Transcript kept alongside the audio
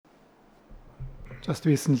Just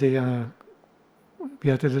recently, we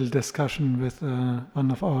had a little discussion with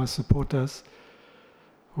one of our supporters,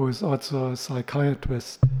 who is also a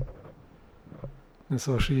psychiatrist. And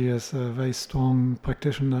so she is a very strong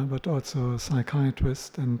practitioner, but also a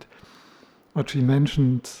psychiatrist. And what she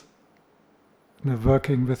mentioned,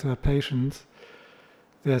 working with her patients,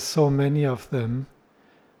 there are so many of them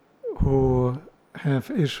who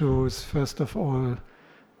have issues, first of all,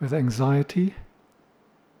 with anxiety.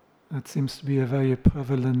 That seems to be a very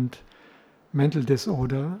prevalent mental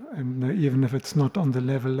disorder, and even if it's not on the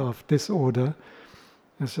level of disorder,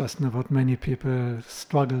 it's just what many people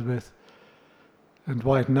struggle with. And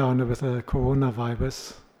right now, with the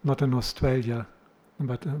coronavirus, not in Australia,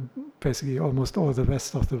 but basically almost all the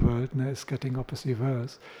rest of the world is getting obviously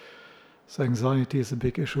worse. So anxiety is a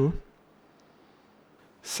big issue.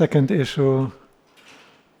 Second issue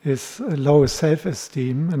is low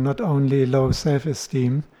self-esteem, and not only low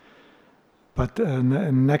self-esteem, but a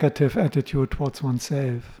negative attitude towards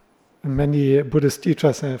oneself. And many Buddhist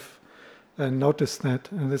teachers have noticed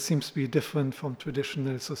that, and it seems to be different from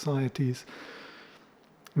traditional societies.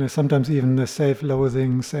 Sometimes even the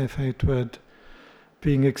self-loathing, self-hatred,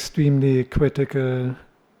 being extremely critical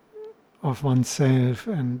of oneself,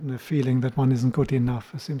 and the feeling that one isn't good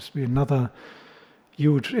enough. It seems to be another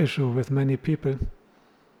huge issue with many people.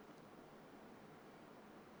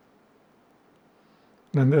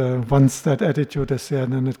 And once that attitude is there,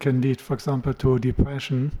 then it can lead, for example, to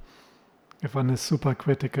depression. If one is super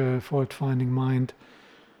critical, fault-finding mind,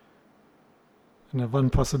 and one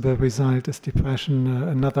possible result is depression.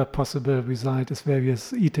 Another possible result is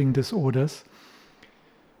various eating disorders.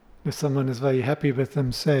 If someone is very happy with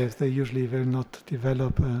themselves, they usually will not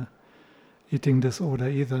develop an eating disorder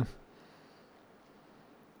either.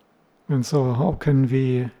 And so how can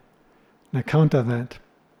we counter that?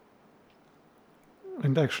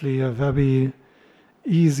 And actually a very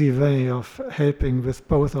easy way of helping with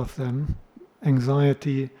both of them,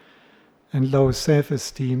 anxiety and low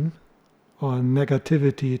self-esteem, or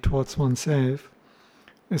negativity towards oneself,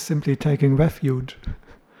 is simply taking refuge.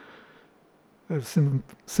 A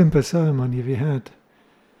simple ceremony we had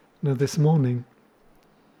this morning.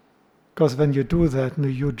 Because when you do that,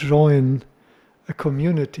 you join a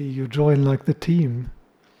community, you join like the team,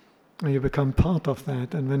 and you become part of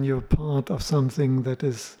that. And when you're part of something that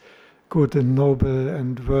is good and noble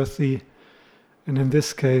and worthy, and in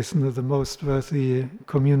this case, the most worthy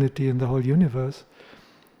community in the whole universe,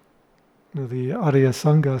 the Arya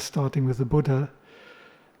Sangha, starting with the Buddha,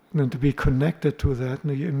 and to be connected to that,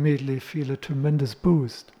 you immediately feel a tremendous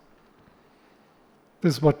boost.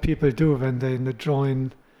 This is what people do when they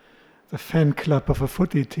join the fan club of a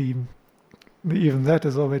footy team. Even that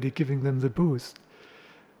is already giving them the boost.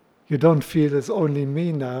 You don't feel it's only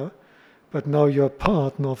me now, but now you're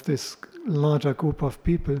part of this larger group of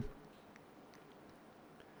people.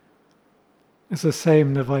 It's the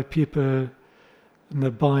same why people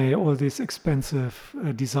buy all these expensive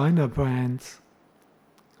designer brands.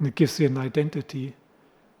 And it gives you an identity.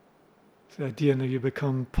 The idea that you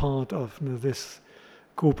become part of this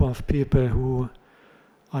group of people who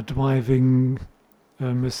are driving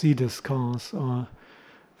Mercedes cars or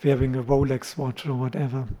wearing a Rolex watch or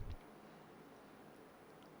whatever.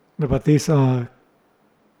 But these are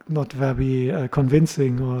not very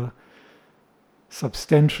convincing or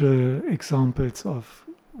substantial examples of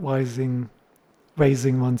raising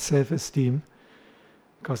one's self-esteem,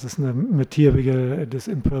 because it's material, it is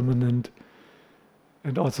impermanent,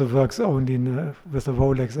 and also works only with a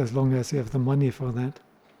Rolex as long as you have the money for that.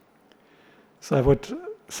 So I would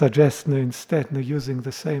suggest instead using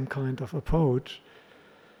the same kind of approach,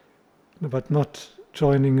 but not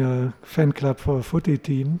joining a fan club for a footy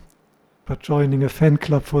team, but joining a fan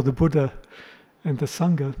club for the Buddha and the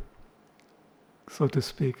Sangha, so to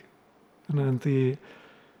speak. And the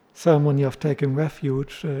ceremony of taking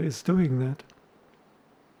refuge is doing that.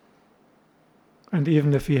 And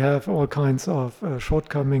even if we have all kinds of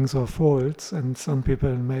shortcomings or faults, and some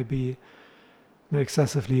people may be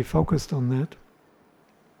excessively focused on that,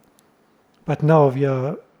 but now we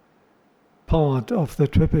are part of the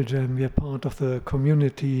Triple Gem, we are part of the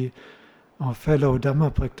community of fellow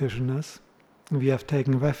Dhamma practitioners. We have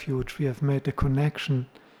taken refuge, we have made a connection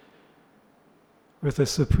with the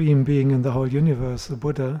Supreme Being in the whole universe, the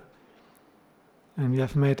Buddha, and we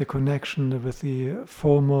have made a connection with the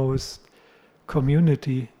foremost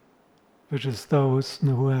community, which is those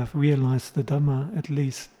who have realized the Dhamma, at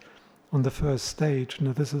least on the first stage.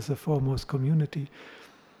 This is the foremost community.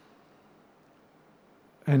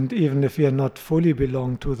 And even if we are not fully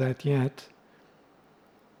belong to that yet,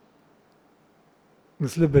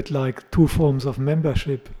 it's a little bit like two forms of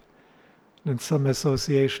membership. In some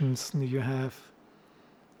associations you have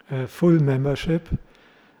a full membership,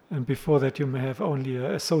 and before that you may have only an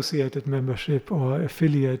associated membership or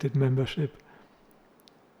affiliated membership.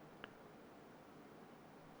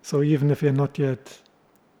 So even if you're not yet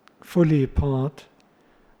fully part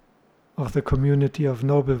of the community of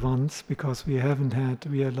noble ones, because we haven't had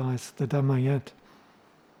realized the Dhamma yet,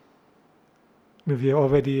 if you're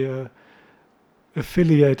already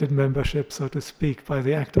affiliated membership, so to speak, by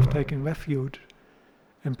the act of taking refuge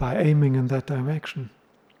and by aiming in that direction.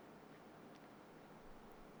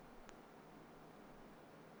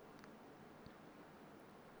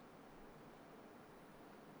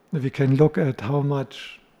 If you can look at how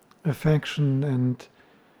much affection and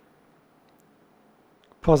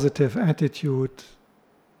positive attitude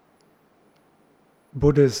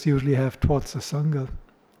Buddhists usually have towards the Sangha.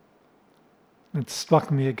 It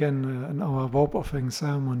struck me again in our robe offering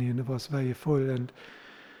ceremony, and it was very full, and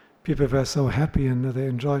people were so happy and they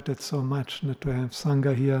enjoyed it so much to have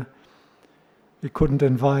Sangha here. We couldn't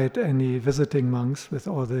invite any visiting monks with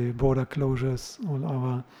all the border closures. All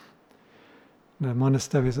our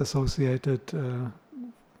monasteries associated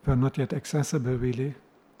were not yet accessible really,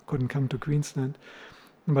 couldn't come to Queensland.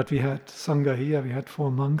 But we had Sangha here, we had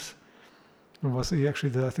 4 monks. It was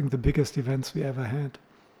actually, I think, the biggest events we ever had.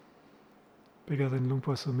 Bigger than Luang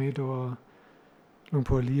Por Sumedho or Luang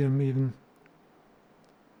Por Liam even.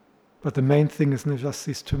 But the main thing is just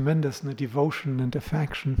this tremendous devotion and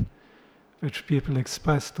affection which people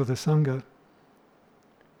express to the Sangha.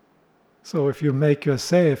 So if you make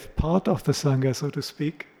yourself part of the Sangha, so to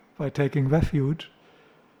speak, by taking refuge,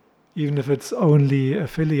 even if it's only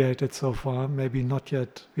affiliated so far, maybe not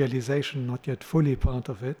yet realization, not yet fully part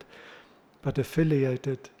of it, but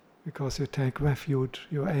affiliated because you take refuge,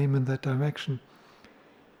 you aim in that direction,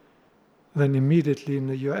 then immediately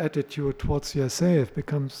your attitude towards yourself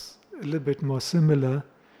becomes a little bit more similar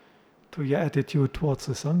to your attitude towards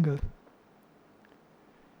the Sangha.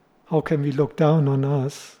 How can we look down on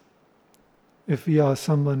us if we are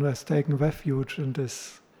someone who has taken refuge and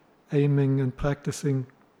is aiming and practicing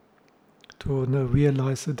to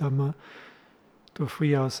realize the Dhamma, to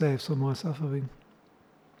free ourselves from our suffering?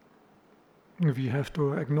 We have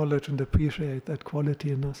to acknowledge and appreciate that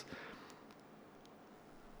quality in us.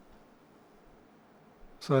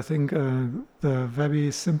 So I think the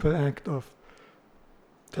very simple act of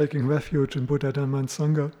taking refuge in Buddha, Dhamma and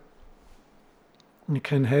Sangha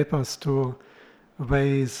can help us to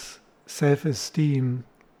raise self-esteem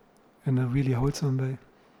in a really wholesome way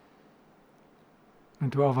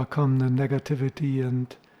and to overcome the negativity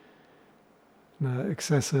and the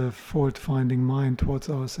excessive fault-finding mind towards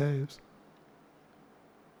ourselves.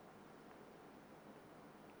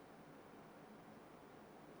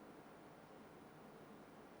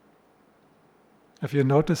 Have you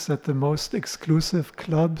noticed that the most exclusive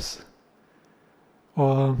clubs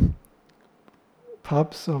or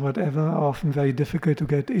pubs or whatever are often very difficult to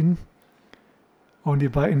get in? Only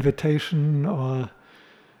by invitation, or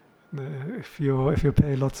if you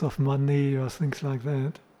pay lots of money or things like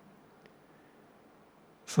that.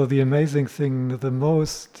 So the amazing thing, the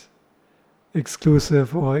most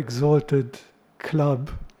exclusive or exalted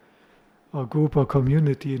club or group or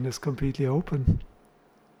community is completely open.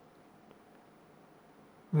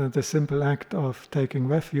 The simple act of taking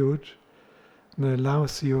refuge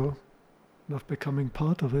allows you of becoming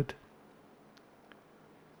part of it.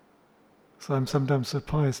 So I'm sometimes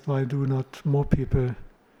surprised why do not more people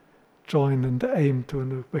join and aim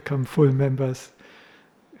to become full members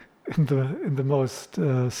in the most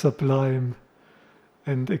sublime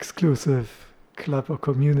and exclusive club or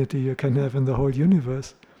community you can have in the whole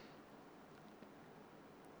universe.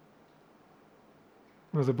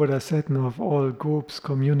 Well, the Buddha said, of all groups,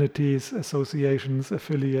 communities, associations,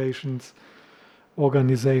 affiliations,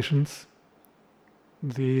 organizations,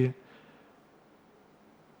 the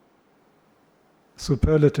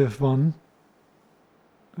superlative one,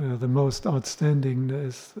 the most outstanding,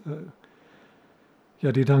 is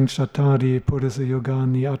Yadidang Chattadi Puddhasa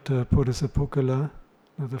Yogani Atta Puddhasa Pukkala,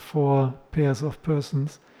 the 4 pairs of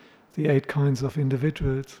persons, the 8 kinds of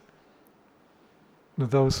individuals.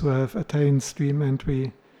 Those who have attained stream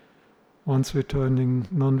entry, once returning,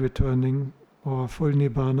 non-returning, or full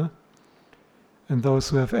Nibbana, and those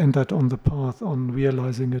who have entered on the path on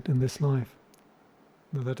realizing it in this life.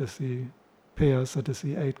 That is the pairs, that is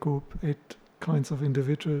the 8 group, 8 kinds of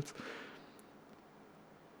individuals.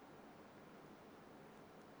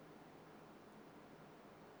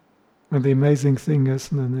 And the amazing thing is,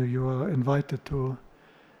 you are invited to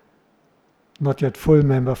not yet full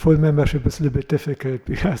member. Full membership is a little bit difficult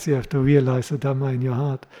because you have to realize the Dhamma in your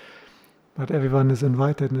heart. But everyone is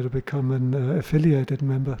invited to become an affiliated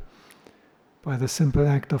member by the simple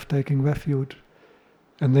act of taking refuge.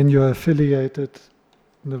 And then you are affiliated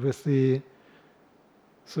with the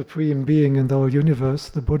Supreme Being in the whole universe,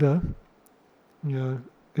 the Buddha. You're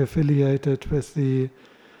affiliated with the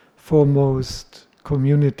foremost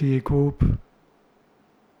community, group,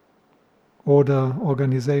 order,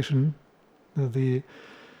 organization, the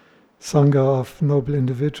Sangha of noble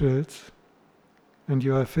individuals, and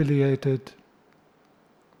you are affiliated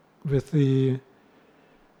with the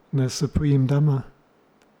Supreme Dhamma,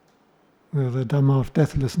 the Dhamma of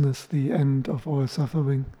deathlessness, the end of all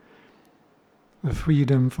suffering, the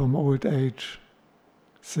freedom from old age,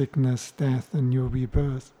 sickness, death, and new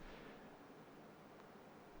rebirth.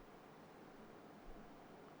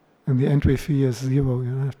 And the entry fee is 0,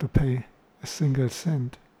 you don't have to pay a single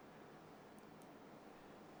cent.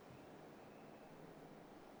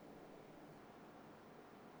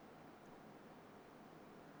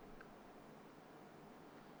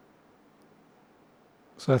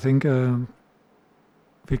 So I think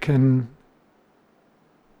we can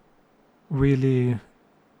really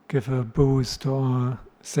give a boost to our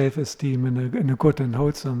self-esteem in a good and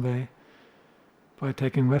wholesome way by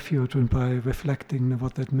taking refuge and by reflecting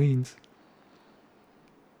what that means.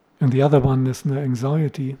 And the other one is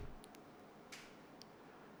anxiety.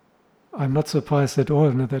 I'm not surprised at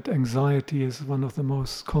all that anxiety is one of the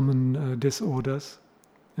most common disorders,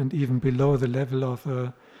 and even below the level of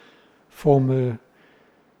a formal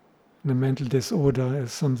mental disorder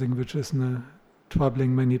is something which is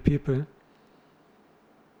troubling many people.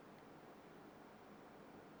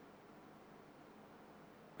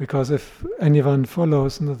 Because if anyone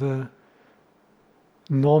follows the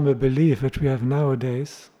normal belief which we have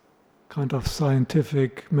nowadays, kind of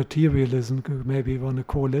scientific materialism, maybe you want to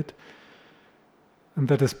call it, and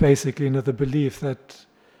that is basically the belief that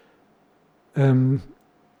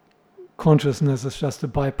consciousness is just a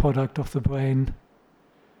byproduct of the brain,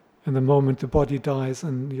 and the moment the body dies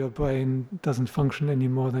and your brain doesn't function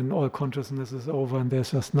anymore, then all consciousness is over and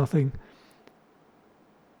there's just nothing.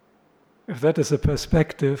 If that is a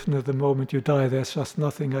perspective, the moment you die there's just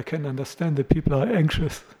nothing, I can understand that people are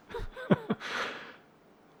anxious.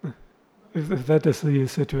 If that is the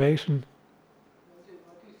situation. What is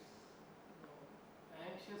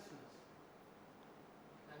anxiousness?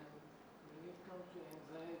 And when it comes to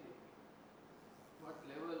anxiety, what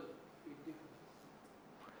level it differs?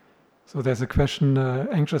 So there's a question,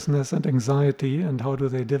 anxiousness and anxiety, and how do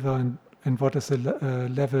they differ, and what is the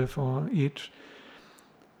level for each.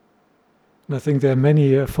 And I think there are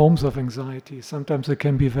many forms of anxiety. Sometimes it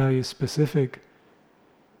can be very specific.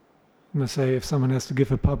 Let's say if someone has to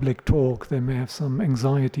give a public talk, they may have some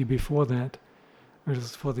anxiety before that, which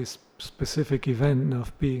is for this specific event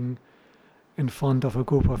of being in front of a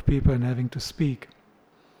group of people and having to speak.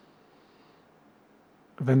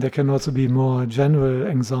 Then there can also be more general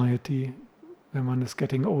anxiety when one is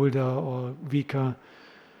getting older or weaker.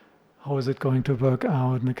 How is it going to work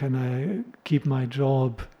out? And can I keep my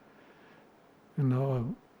job?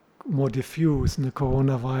 More diffuse in the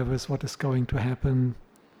coronavirus, what is going to happen?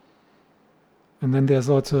 And then there's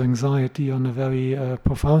also anxiety on a very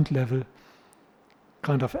profound level,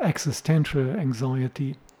 kind of existential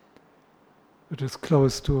anxiety, which is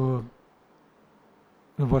close to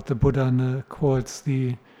what the Buddha calls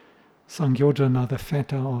the Sangyojana, the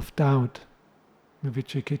fetter of doubt, the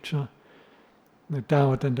vicikicca. The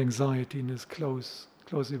doubt and anxiety is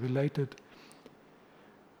closely related.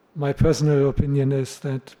 My personal opinion is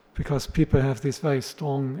that because people have this very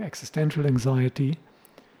strong existential anxiety,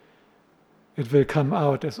 it will come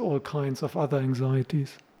out as all kinds of other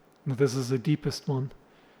anxieties. And this is the deepest one.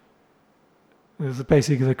 This is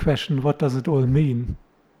basically the question, what does it all mean?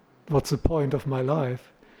 What's the point of my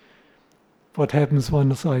life? What happens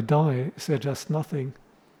once I die? Is there just nothing?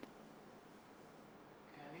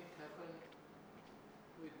 Can it happen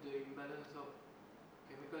with the imbalance of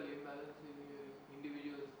chemical imbalance in the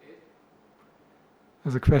individual's head?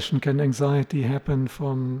 As a question, can anxiety happen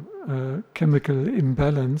from chemical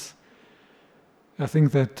imbalance? I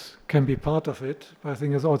think that can be part of it, but I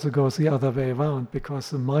think it also goes the other way around.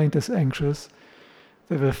 Because the mind is anxious,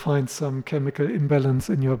 they will find some chemical imbalance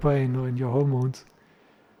in your brain or in your hormones.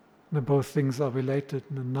 And both things are related.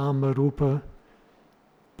 The nama, rupa,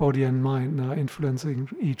 body and mind are influencing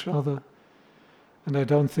each other. And I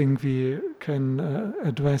don't think we can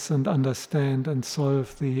address and understand and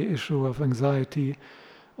solve the issue of anxiety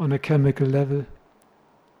on a chemical level.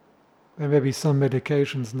 There may be some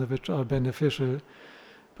medications which are beneficial,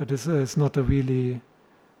 but it's not a really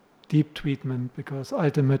deep treatment, because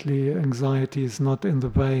ultimately anxiety is not in the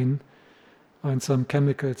brain, or in some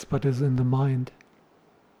chemicals, but is in the mind.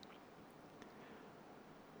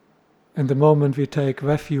 And the moment we take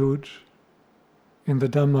refuge in the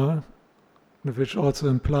Dhamma, which also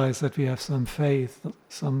implies that we have some faith,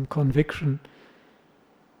 some conviction,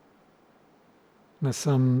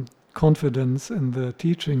 some confidence in the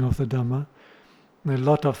teaching of the Dhamma, a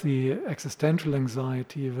lot of the existential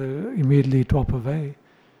anxiety will immediately drop away.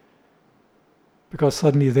 Because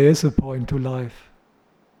suddenly there is a point to life.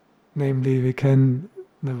 Namely, we can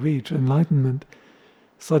reach enlightenment.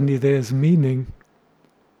 Suddenly there is meaning.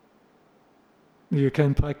 You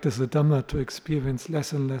can practice the Dhamma to experience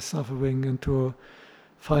less and less suffering and to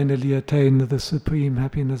finally attain the supreme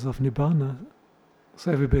happiness of Nibbana.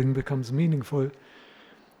 So everything becomes meaningful.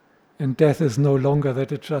 And death is no longer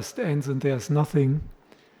that it just ends and there's nothing.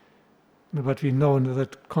 But we know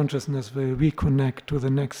that consciousness will reconnect to the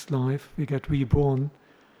next life. We get reborn.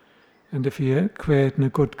 And if we create a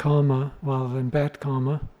good karma rather than bad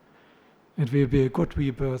karma, it will be a good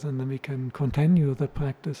rebirth, and then we can continue the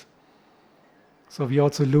practice. So we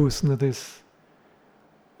also lose this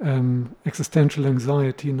existential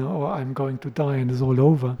anxiety, oh, I'm going to die and it's all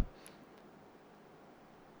over.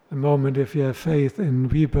 The moment if you have faith in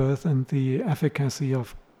rebirth and the efficacy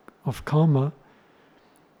of karma,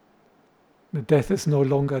 the death is no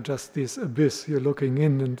longer just this abyss you're looking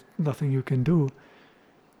in and nothing you can do.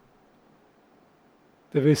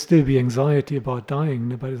 There will still be anxiety about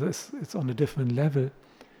dying, but it's on a different level.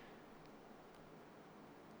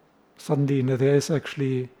 Suddenly there is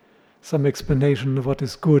actually some explanation of what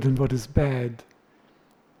is good and what is bad,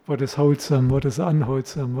 what is wholesome, what is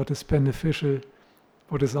unwholesome, what is beneficial,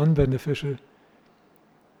 what is unbeneficial.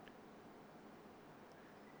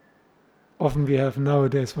 Often we have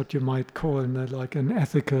nowadays what you might call like an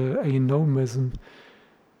ethical anomism.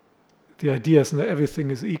 The idea is that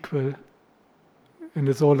everything is equal and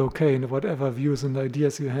it's all okay in whatever views and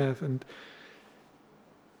ideas you have.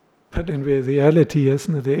 But in reality is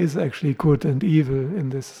there is actually good and evil in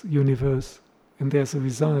this universe, and there's the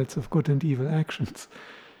results of good and evil actions.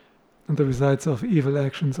 And the results of evil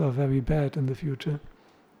actions are very bad in the future.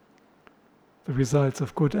 The results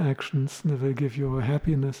of good actions will give you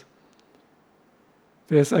happiness.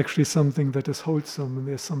 There's actually something that is wholesome and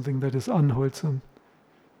there's something that is unwholesome.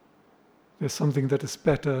 There's something that is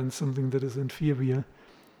better and something that is inferior.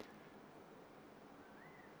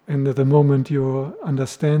 And at the moment you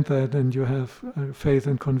understand that and you have faith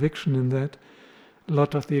and conviction in that, a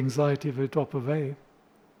lot of the anxiety will drop away.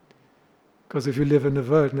 Because if you live in a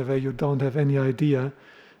world where you don't have any idea,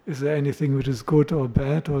 is there anything which is good or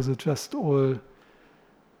bad, or is it just all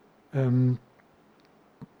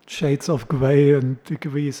shades of grey and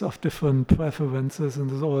degrees of different preferences,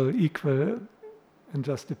 and it's all equal and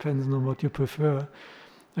just depends on what you prefer?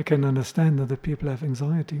 I can understand that the people have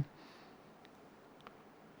anxiety.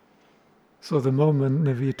 So the moment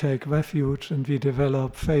that we take refuge and we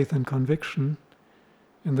develop faith and conviction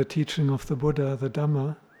in the teaching of the Buddha, the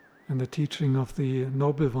Dhamma, and the teaching of the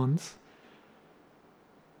noble ones,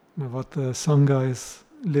 what the Sangha is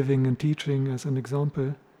living and teaching as an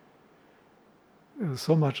example,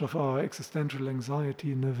 so much of our existential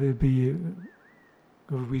anxiety will be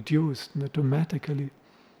reduced dramatically.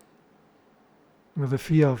 The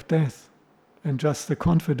fear of death and just the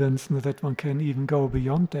confidence that one can even go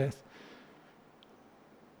beyond death,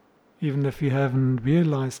 even if we haven't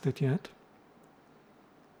realized it yet.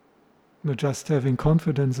 Just having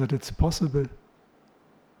confidence that it's possible.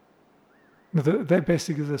 They're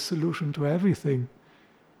basically the solution to everything.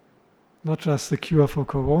 Not just the cure for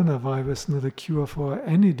coronavirus, nor the cure for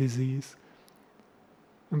any disease.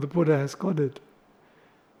 And the Buddha has got it.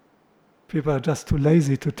 People are just too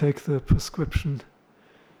lazy to take the prescription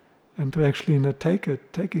and to actually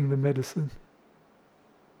taking the medicine.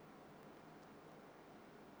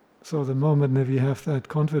 So the moment that we have that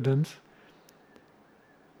confidence,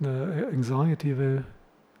 the anxiety will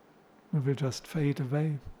just fade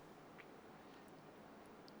away.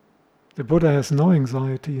 The Buddha has no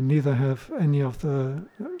anxiety, neither have any of the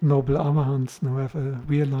noble arahants who have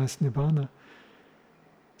realized Nibbana.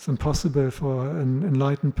 It's impossible for an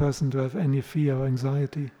enlightened person to have any fear or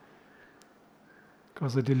anxiety,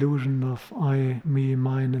 because the delusion of I, me,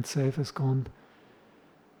 mine and self is gone,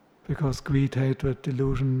 because greed, hatred,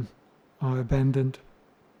 delusion are abandoned.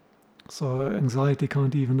 So anxiety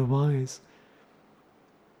can't even arise.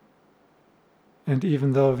 And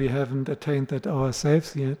even though we haven't attained that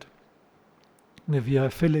ourselves yet, we are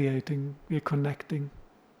affiliating, we are connecting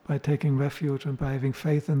by taking refuge and by having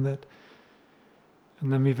faith in that.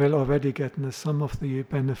 And then we will already get some of the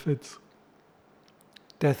benefits.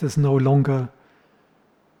 Death is no longer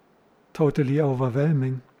totally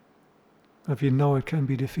overwhelming. But we know it can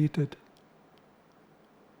be defeated.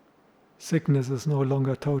 Sickness is no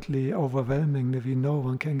longer totally overwhelming, if we know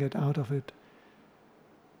one can get out of it.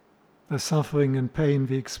 The suffering and pain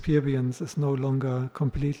we experience is no longer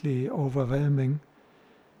completely overwhelming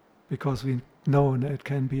because we know that it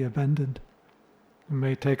can be abandoned. It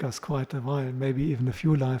may take us quite a while, maybe even a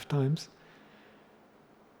few lifetimes,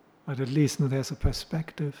 but at least there's a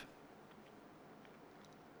perspective.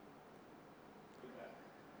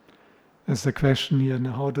 There's the question here,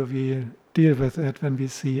 how do we deal with it when we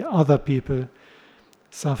see other people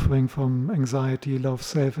suffering from anxiety, low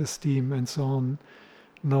self-esteem and so on,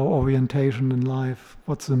 no orientation in life,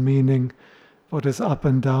 what's the meaning, what is up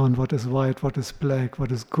and down, what is white, what is black,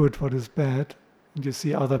 what is good, what is bad. And you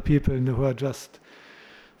see other people who are just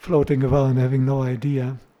floating around having no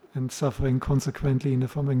idea and suffering consequently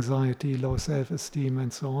from anxiety, low self-esteem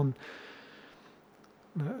and so on.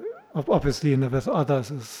 Obviously, with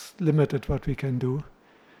others is limited what we can do.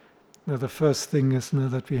 The first thing is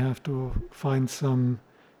that we have to find some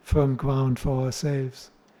firm ground for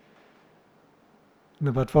ourselves.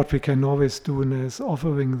 But what we can always do is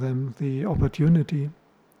offering them the opportunity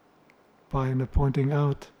by pointing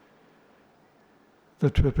out the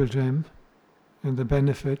triple gem and the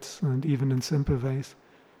benefits, and even in simple ways.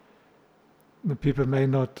 The people may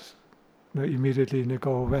not immediately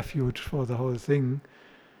go refuge for the whole thing,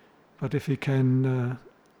 but if we can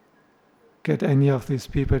get any of these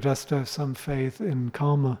people just to have some faith in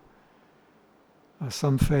karma, or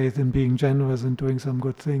some faith in being generous and doing some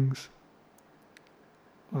good things,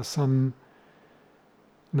 or some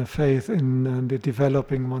faith in the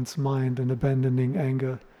developing one's mind and abandoning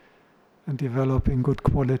anger and developing good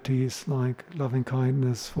qualities like loving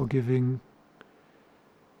kindness, forgiving,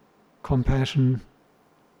 compassion,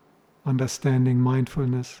 understanding,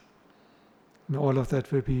 mindfulness, and all of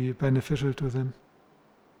that will be beneficial to them.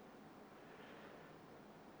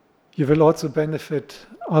 You will also benefit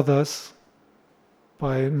others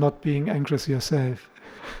by not being anxious yourself.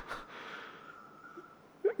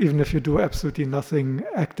 Even if you do absolutely nothing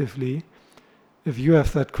actively, if you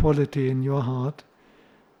have that quality in your heart,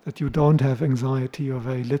 that you don't have anxiety or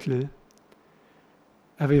very little,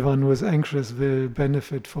 everyone who is anxious will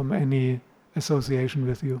benefit from any association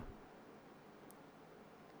with you.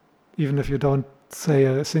 Even if you don't say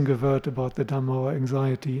a single word about the Dhamma or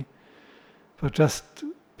anxiety, but just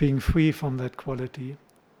being free from that quality.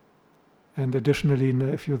 And additionally,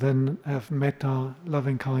 if you then have metta,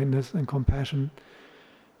 loving kindness and compassion,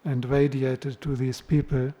 and radiate it to these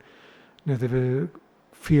people, they will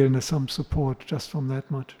feel some support just from that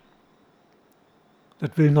much.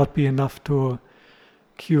 That will not be enough to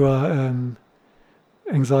cure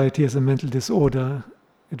anxiety as a mental disorder.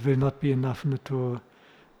 It will not be enough to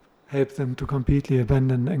help them to completely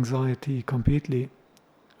abandon anxiety completely.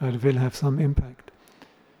 It will have some impact.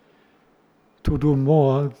 To do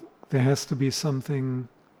more, there has to be something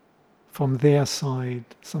from their side,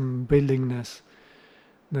 some willingness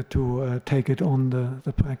to take it on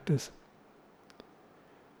the practice.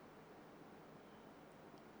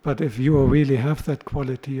 But if you really have that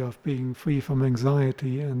quality of being free from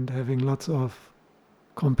anxiety and having lots of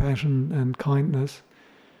compassion and kindness,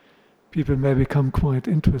 people may become quite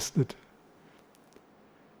interested.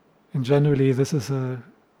 And generally this is a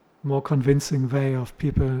more convincing way of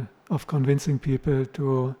convincing people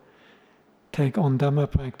to take on Dhamma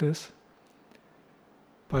practice,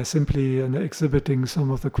 by simply exhibiting some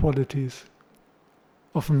of the qualities,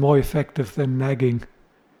 often more effective than nagging.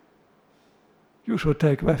 You should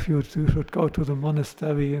take refuge, you should go to the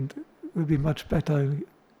monastery and it will be much better.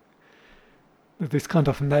 This kind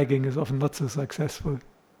of nagging is often not so successful,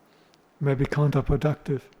 maybe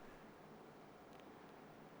counterproductive.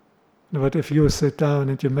 But if you sit down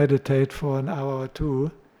and you meditate for an hour or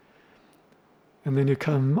two, and then you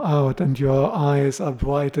come out and your eyes are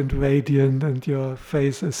bright and radiant and your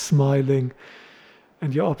face is smiling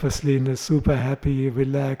and you're obviously super happy,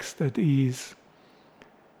 relaxed, at ease.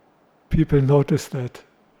 People notice that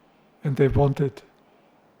and they want it.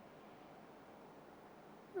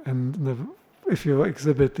 And if you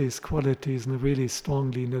exhibit these qualities really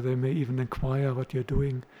strongly, they may even inquire what you're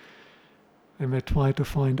doing. They may try to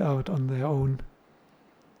find out on their own.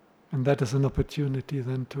 And that is an opportunity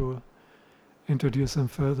then to introduce them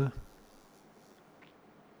further.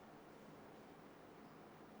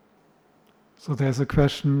 So there's a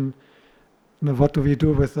question, what do we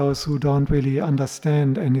do with those who don't really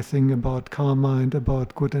understand anything about karma and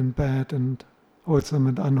about good and bad and wholesome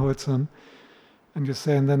and unwholesome? And you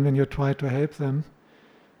say, and then when you try to help them,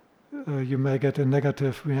 you may get a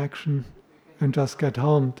negative reaction and just get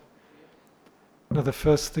harmed. Now the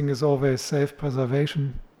first thing is always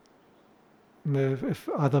self-preservation. And if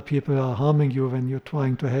other people are harming you when you're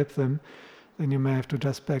trying to help them, then you may have to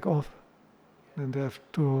just back off. And they have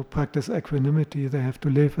to practice equanimity, they have to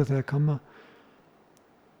live with their karma.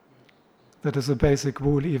 That is a basic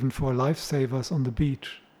rule even for lifesavers on the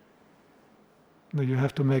beach. You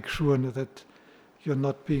have to make sure that you're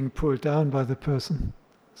not being pulled down by the person.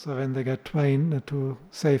 So when they get trained to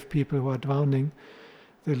save people who are drowning,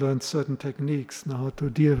 they learn certain techniques now how to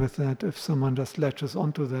deal with that if someone just latches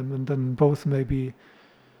onto them, and then both may be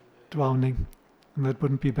drowning, and that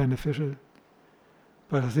wouldn't be beneficial.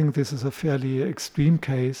 But I think this is a fairly extreme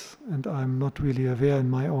case, and I'm not really aware in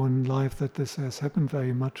my own life that this has happened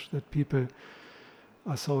very much, that people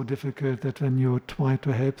are so difficult that when you try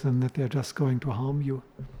to help them, that they're just going to harm you.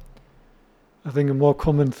 I think a more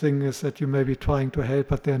common thing is that you may be trying to help,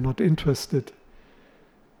 but they're not interested,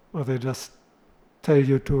 or they just tell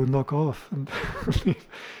you to knock off and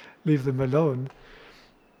leave them alone.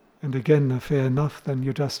 And again, fair enough, then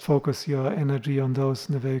you just focus your energy on those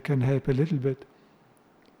in a way you can help a little bit.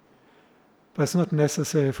 But it's not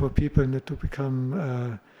necessary for people to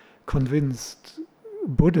become convinced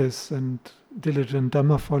Buddhists and diligent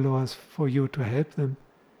Dhamma followers for you to help them.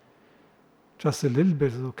 Just a little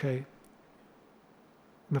bit is okay.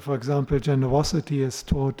 And for example, generosity is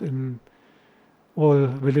taught in all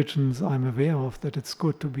religions I'm aware of, that it's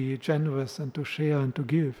good to be generous and to share and to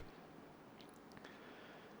give.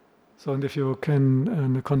 So, and if you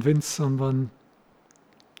can convince someone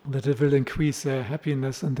that it will increase their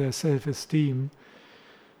happiness and their self-esteem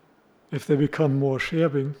if they become more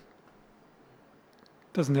sharing,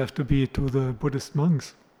 it doesn't have to be to the Buddhist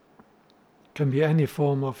monks. It can be any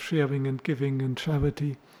form of sharing and giving and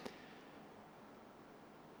charity.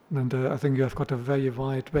 And I think you have got a very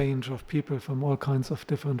wide range of people from all kinds of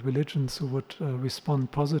different religions who would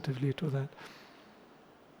respond positively to that.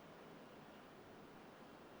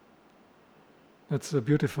 That's a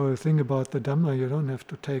beautiful thing about the Dhamma. You don't have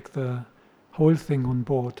to take the whole thing on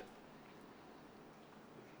board.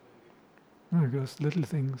 No, just little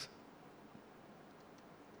things.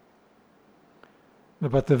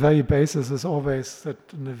 But the very basis is always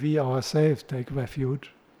that we ourselves take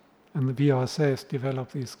refuge. And we ourselves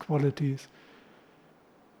develop these qualities.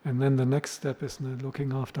 And then the next step is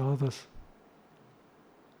looking after others.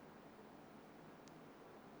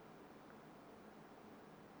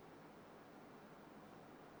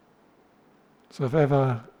 So if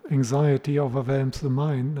ever anxiety overwhelms the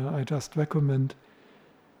mind, I just recommend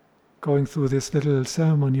going through this little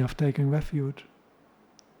ceremony of taking refuge.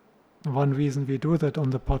 One reason we do that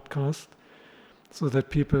on the podcast, so that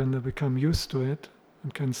people become used to it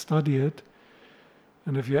and can study it.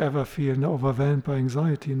 And if you ever feel overwhelmed by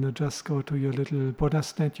anxiety, just go to your little Buddha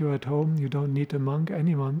statue at home. You don't need a monk,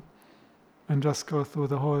 anyone, and just go through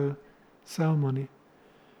the whole ceremony.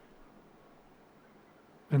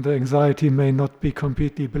 And the anxiety may not be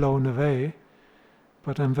completely blown away,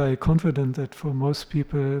 but I'm very confident that for most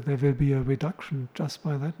people there will be a reduction just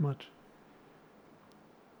by that much.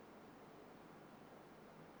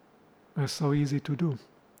 It's so easy to do.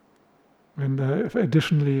 And if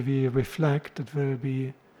additionally we reflect, it will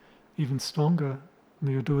be even stronger.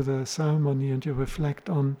 You do the ceremony and you reflect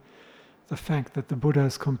on the fact that the Buddha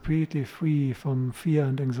is completely free from fear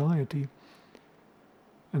and anxiety.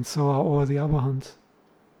 And so are all the Arahants.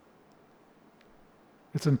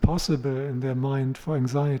 It's impossible in their mind for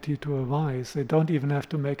anxiety to arise. They don't even have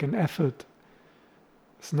to make an effort.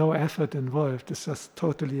 There's no effort involved. It's just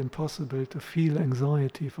totally impossible to feel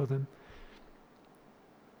anxiety for them.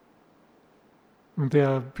 And there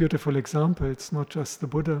are beautiful examples, not just the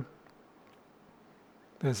Buddha.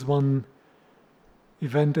 There's one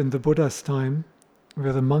event in the Buddha's time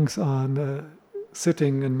where the monks are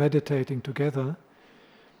sitting and meditating together,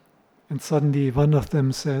 and suddenly one of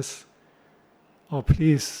them says, "Oh,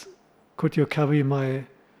 please, could you carry my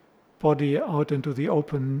body out into the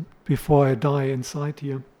open before I die inside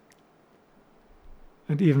here?"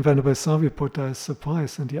 And even Venerable Sariputta is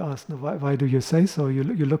surprised, and he asks, why do you say so? You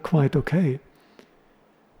look quite okay.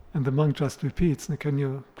 And the monk just repeats, "Can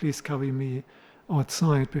you please carry me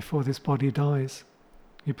outside before this body dies?"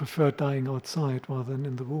 He preferred dying outside rather than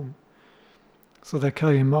in the womb. So they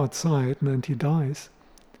carry him outside, and then he dies.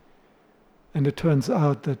 And it turns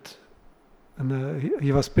out that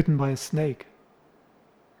he was bitten by a snake.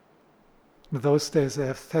 In those days they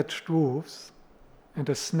have thatched roofs, and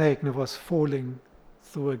a snake was falling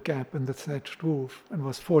through a gap in the thatched roof and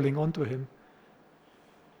was falling onto him.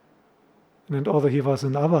 And although he was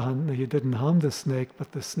an Arahant, he didn't harm the snake,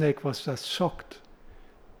 but the snake was just shocked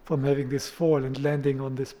from having this fall and landing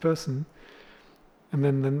on this person, and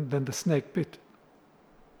then the snake bit.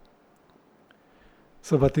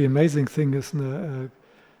 So, but the amazing thing is,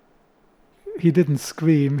 he didn't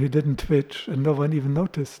scream, he didn't twitch, and no one even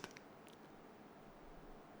noticed.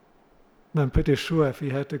 And I'm pretty sure if we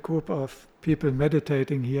had a group of people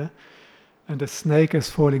meditating here, and a snake is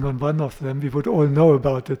falling on one of them, we would all know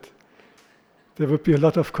about it. There would be a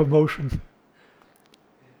lot of commotion.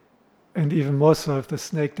 And even more so if the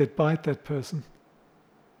snake did bite that person.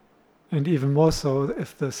 And even more so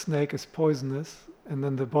if the snake is poisonous, and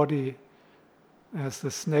then the body has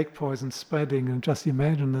the snake poison spreading, and just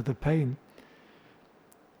imagine the pain.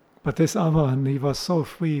 But this Avan, he was so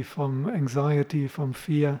free from anxiety, from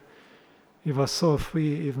fear. He was so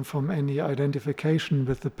free even from any identification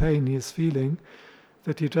with the pain he is feeling,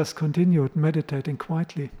 that he just continued meditating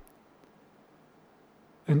quietly.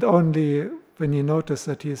 And only when he noticed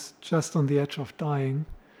that he is just on the edge of dying,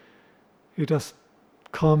 he just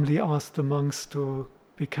calmly asked the monks to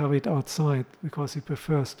be carried outside, because he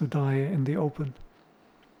prefers to die in the open.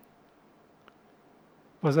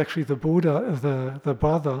 It was actually the Buddha, the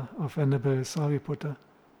brother of Venerable Sariputta,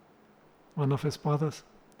 one of his brothers.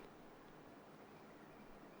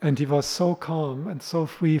 And he was so calm and so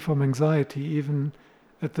free from anxiety, even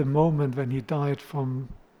at the moment when he died from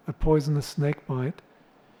a poisonous snake bite,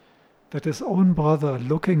 that his own brother,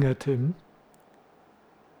 looking at him,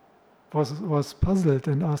 was puzzled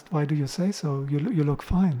and asked, "Why do you say so? You look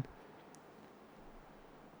fine."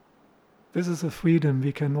 This is a freedom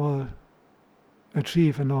we can all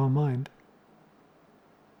achieve in our mind.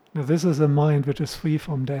 Now, this is a mind which is free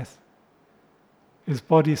from death. His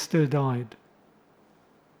body still died,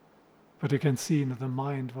 but you can see that the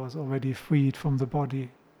mind was already freed from the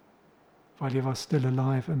body while he was still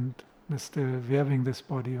alive and still wearing this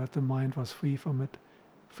body, but the mind was free from it,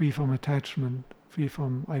 free from attachment, free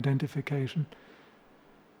from identification.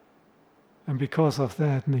 And because of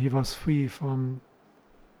that, he was free from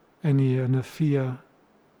any fear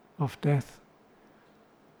of death.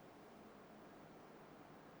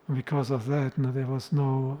 And because of that, there was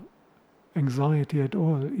no anxiety at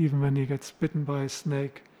all. Even when he gets bitten by a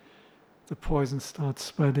snake, the poison starts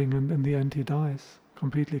spreading, and in the end he dies,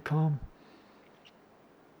 completely calm.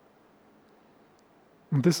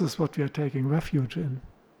 And this is what we are taking refuge in.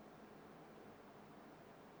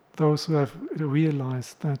 Those who have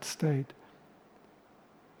realized that state,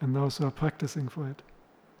 and those who are practicing for it.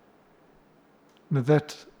 Now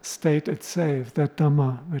that state itself, that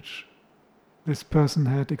Dhamma which this person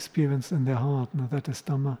had experienced in their heart, now that is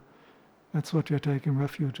Dhamma. That's what we are taking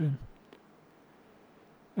refuge in.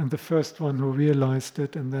 And the first one who realized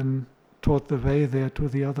it and then taught the way there to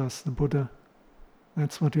the others, the Buddha,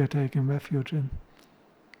 that's what we are taking refuge in.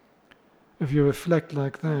 If you reflect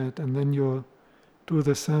like that and then you do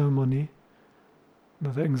the ceremony,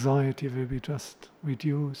 the anxiety will be just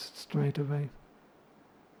reduced straight away.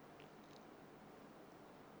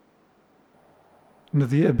 And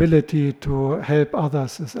the ability to help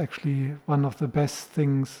others is actually one of the best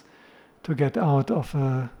things to get out of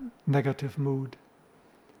a negative mood.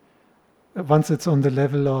 Once it's on the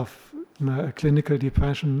level of a clinical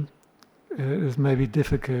depression, it is maybe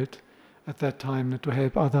difficult at that time to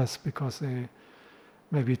help others because they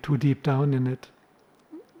may be too deep down in it.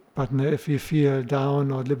 But if we feel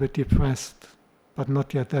down or a little bit depressed, but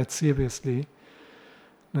not yet that seriously,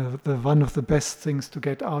 the one of the best things to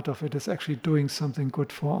get out of it is actually doing something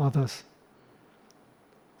good for others.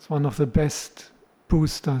 It's one of the best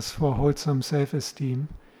boosters for wholesome self-esteem,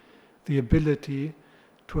 the ability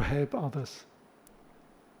to help others.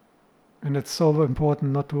 And it's so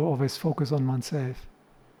important not to always focus on oneself.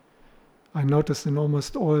 I noticed in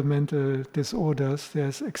almost all mental disorders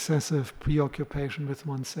there's excessive preoccupation with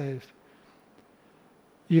oneself.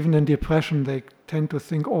 Even in depression they tend to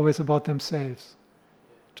think always about themselves,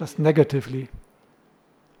 just negatively.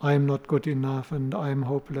 I am not good enough and I am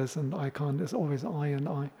hopeless and I can't, it's always I and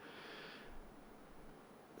I.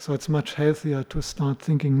 So it's much healthier to start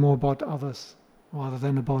thinking more about others rather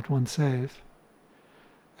than about oneself.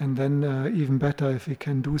 And then even better if we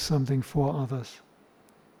can do something for others.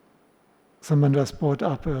 Someone just brought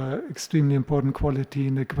up an extremely important quality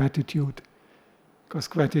in the gratitude, because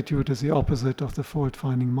gratitude is the opposite of the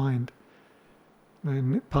fault-finding mind.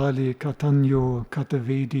 In Pali, katanyo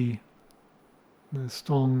katavedi, the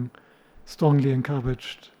strongly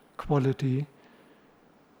encouraged quality.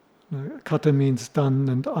 Kata means done,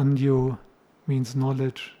 and anyo means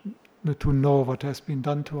knowledge, to know what has been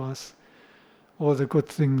done to us, all the good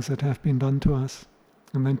things that have been done to us,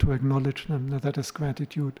 and then to acknowledge them. Now that is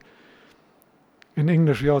gratitude. In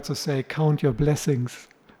English we also say, count your blessings.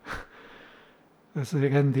 That's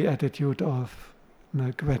again the attitude of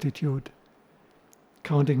gratitude.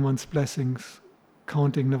 Counting one's blessings,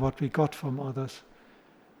 counting what we got from others,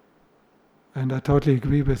 And I totally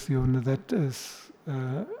agree with you, and that is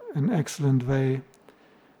an excellent way,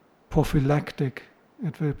 prophylactic.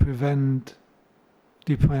 It will prevent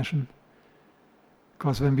depression.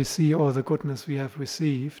 Because when we see all the goodness we have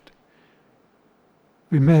received,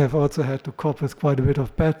 we may have also had to cope with quite a bit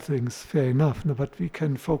of bad things, fair enough, no, but we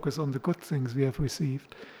can focus on the good things we have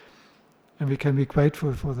received. And we can be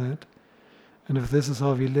grateful for that. And if this is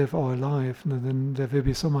how we live our life, no, then there will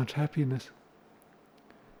be so much happiness.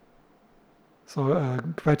 So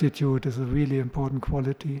gratitude is a really important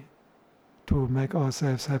quality to make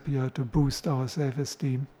ourselves happier, to boost our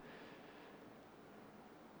self-esteem.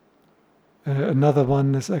 Another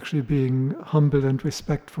one is actually being humble and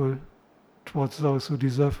respectful towards those who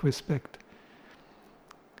deserve respect.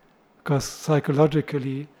 Because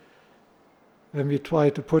psychologically, when we try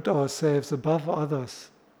to put ourselves above others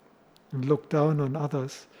and look down on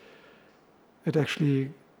others, it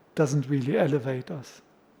actually doesn't really elevate us.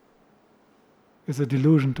 It's a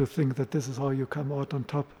delusion to think that this is how you come out on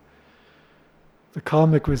top. The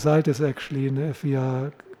karmic result is actually, if we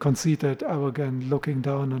are conceited, arrogant, looking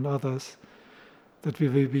down on others, that we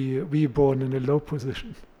will be reborn in a low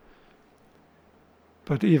position.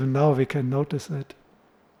 But even now we can notice that.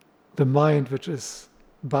 The mind which is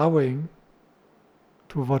bowing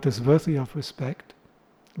to what is worthy of respect,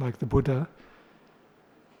 like the Buddha,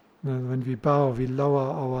 when we bow, we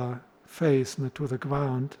lower our face to the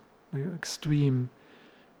ground, the extreme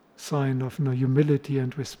sign of humility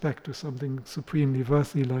and respect to something supremely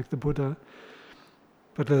worthy like the Buddha.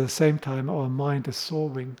 But at the same time our mind is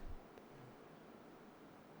soaring.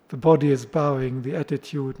 The body is bowing, the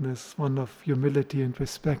attitude is one of humility and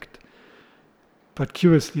respect. But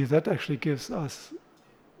curiously, that actually gives us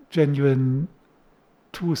genuine,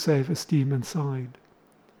 true self-esteem inside.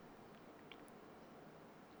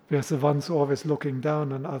 Whereas the ones who are always looking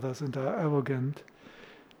down on others and are arrogant,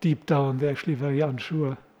 deep down they're actually very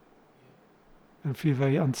unsure and feel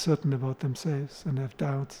very uncertain about themselves and have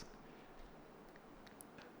doubts.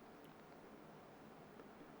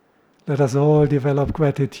 Let us all develop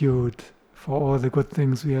gratitude for all the good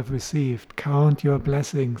things we have received. Count your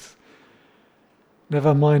blessings.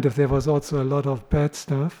 Never mind if there was also a lot of bad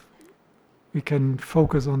stuff. We can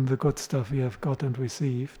focus on the good stuff we have got and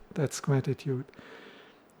received. That's gratitude.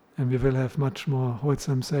 And we will have much more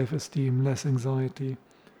wholesome self-esteem, less anxiety.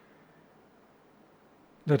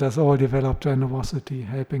 Let us all develop generosity,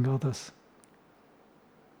 helping others.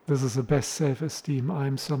 This is the best self-esteem.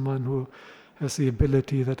 I'm someone who has the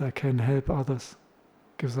ability that I can help others.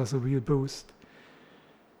 Gives us a real boost.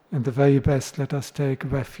 And the very best, let us take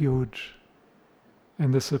refuge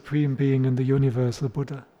in the Supreme Being in the universe, the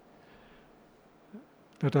Buddha.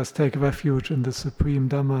 Let us take refuge in the Supreme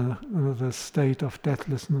Dhamma, the state of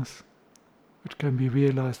deathlessness, which can be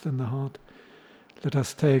realized in the heart. Let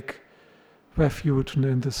us take refuge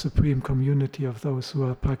in the supreme community of those who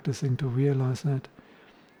are practicing to realize that.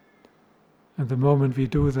 And the moment we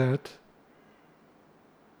do that,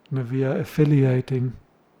 we are affiliating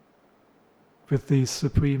with these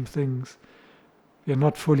supreme things. We are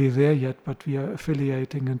not fully there yet, but we are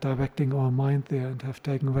affiliating and directing our mind there and have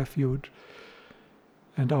taken refuge.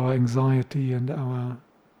 And our anxiety and our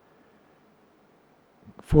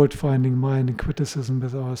fault-finding mind and criticism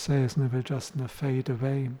with ourselves will just fade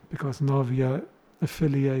away, because now we are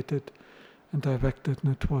affiliated and directed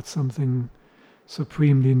towards something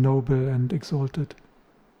supremely noble and exalted.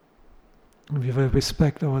 And we will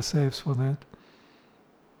respect ourselves for that.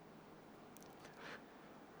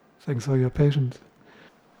 Thanks for your patience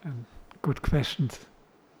and good questions.